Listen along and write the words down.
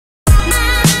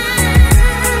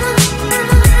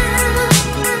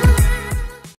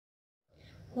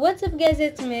What's up guys,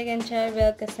 it's me again,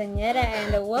 Charibel Castañeda,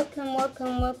 and welcome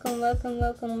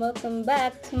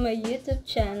back to my YouTube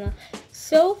channel.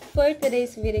 So for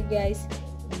today's video guys,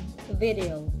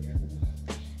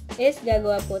 is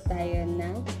gagawa po tayo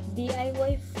ng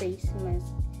DIY face mask.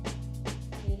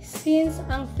 Okay, since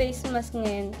ang face mask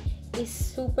ngayon is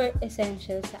super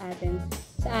essential sa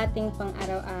ating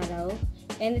pang-araw-araw,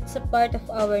 and it's a part of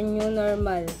our new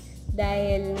normal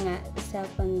dahil nga sa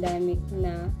pandemic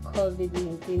na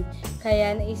COVID-19.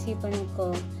 Kaya naisipan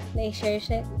ko na i-share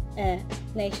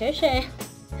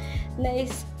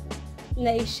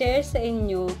sa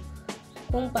inyo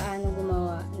kung paano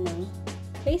gumawa ng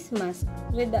face mask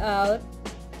without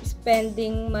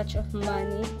spending much of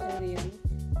money. Ano yun?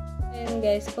 And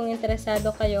guys, kung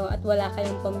interesado kayo at wala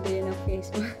kayong pambili ng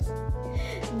face mask,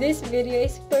 this video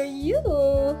is for you!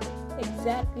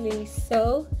 Exactly!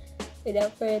 So,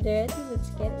 without further ado, let's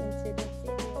get into the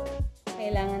video.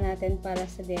 Kailangan natin para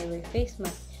sa DIY face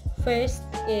mask. First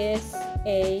is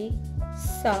a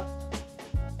sock.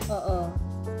 Oo.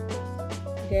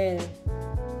 Girl.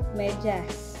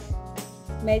 Medyas.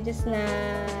 Medyas na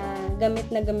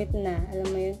gamit na. Alam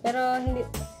mo yun.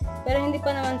 Pero hindi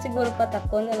pa naman siguro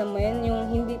patakon. Alam mo yun. Yung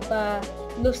hindi pa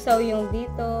lusaw yung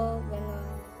dito. Ganun.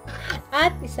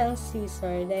 At isang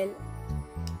scissor. Dahil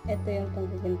ito yung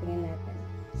panggagantingin natin.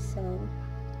 So,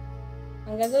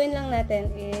 ang gagawin lang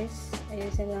natin is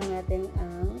ayusin lang natin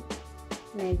ang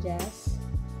medyas.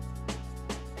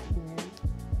 Ayan.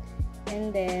 And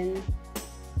then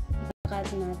cut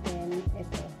natin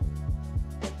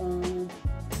itong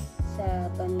sa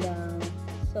bandang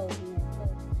sole nito.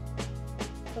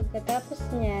 Pagkatapos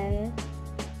niyan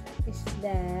is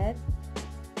that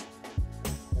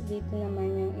dito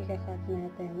naman yung ika-cut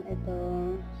natin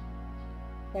itong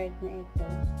part na ito.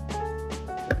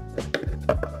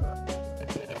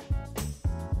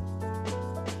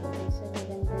 So,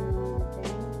 gaganda naman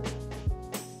natin.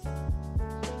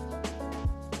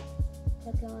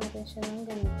 Cut lang natin siya ng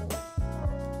ganito.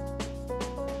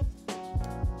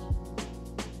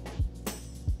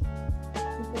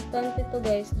 Importante ito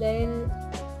guys dahil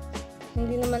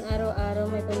hindi naman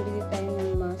araw-araw may pambili tayo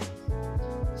ng mask.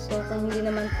 So, kung hindi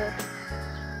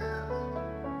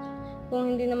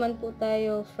naman po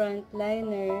tayo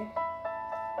frontliner,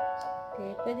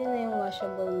 okay, pwede na yung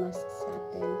washable mask sa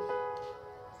atin.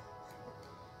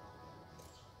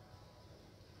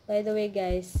 By the way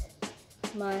guys,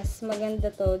 mas maganda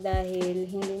to dahil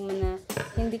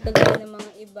hindi kagaya ng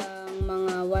mga ibang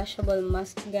mga washable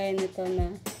mask gaya nito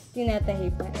na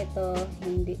tinatahi pa. Ito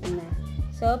hindi na.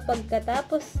 So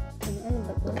pagkatapos, ano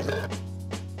ba to?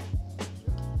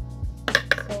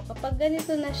 So kapag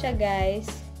ganito na siya guys,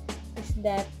 is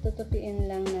that tutupiin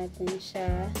lang natin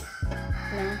siya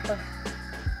ng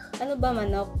ano ba,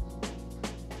 manok?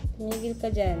 Tumigil ka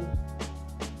dyan.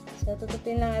 So,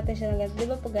 tutupin lang natin siya ng ganito. Di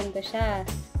ba pag ganito siya?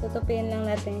 Tutupin lang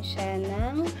natin siya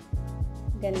ng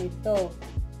ganito.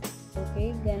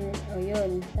 Okay? Ganito. O,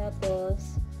 yun.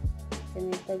 Tapos,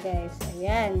 ganito guys.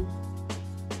 Ayan.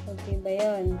 Okay ba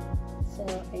yun? So,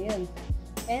 ayun.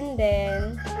 And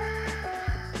then,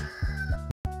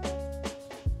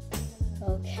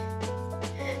 okay.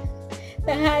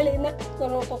 Tanghali na,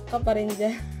 kurukok ka pa rin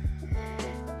dyan.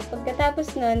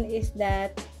 Pagkatapos nun is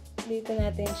that dito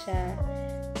natin siya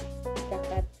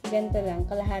kakat. Ganito lang,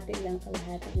 kalahati lang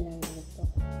dito.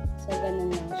 So,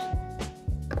 ganun lang siya.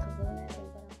 So, gawin natin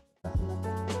parang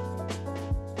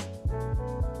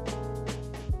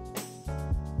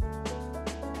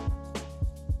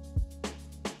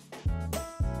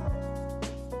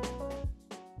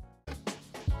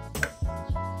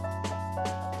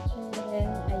and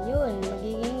then, ayun,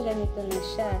 magiging ganito na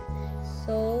siya.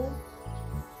 So,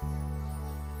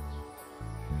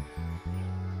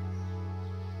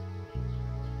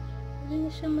 hindi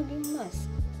na siya maging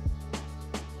mask.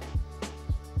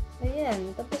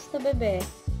 Ayan, tapos na bebe.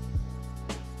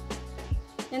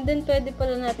 And then, pwede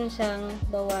pala natin siyang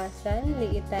bawasan,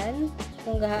 liitan,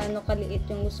 kung gaano kaliit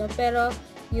yung gusto. Pero,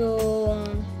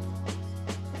 yung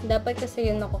dapat kasi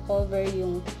yung nako-cover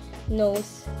yung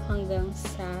nose hanggang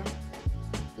sa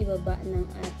ibaba ng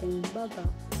ating baba.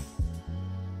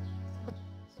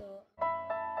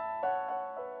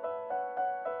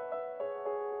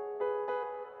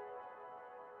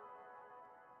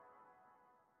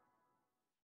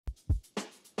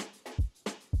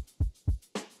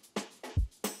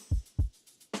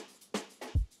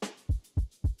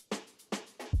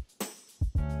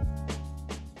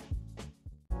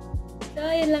 So,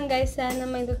 ayun lang guys. Sana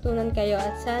may tutunan kayo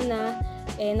at sana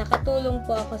nakatulong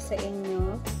po ako sa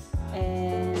inyo.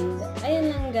 And,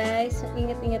 ayun lang guys.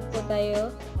 Ingat-ingat po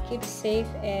tayo. Keep safe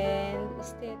and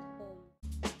stay at home.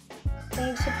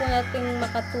 kung gusto po natin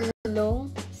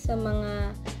makatulong sa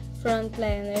mga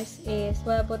frontliners is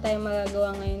wala po tayong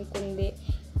magagawa ngayon kundi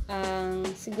ang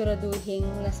siguraduhin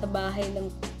nasa bahay lang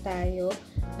tayo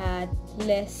at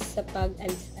less sa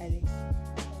pag-alis-alis.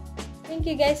 Thank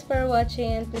you guys for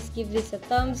watching, and please give this a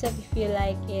thumbs up if you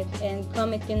like it, and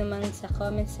comment nyo naman sa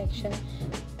comment section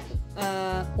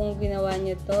kung ginawa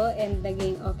nyo to and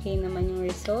naging okay naman yung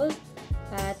result,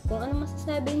 at kung ano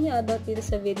masasabi nyo about dito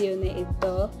sa video na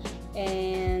ito.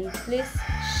 And please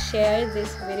share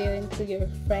this video into your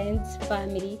friends,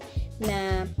 family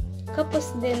na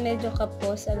kapos din, medyo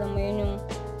kapos, alam mo yun, yung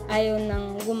ayaw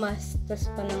nang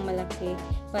gumastos pa ng malaki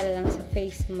para lang sa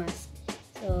face mask.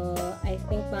 So, I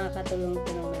think makakatulong ito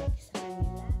ng malaki sa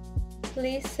kanila.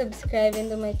 Please subscribe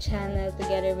into my channel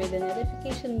together with the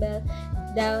notification bell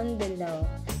down below.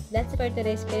 That's for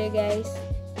today's video, guys.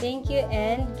 Thank you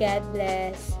and God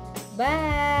bless.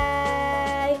 Bye!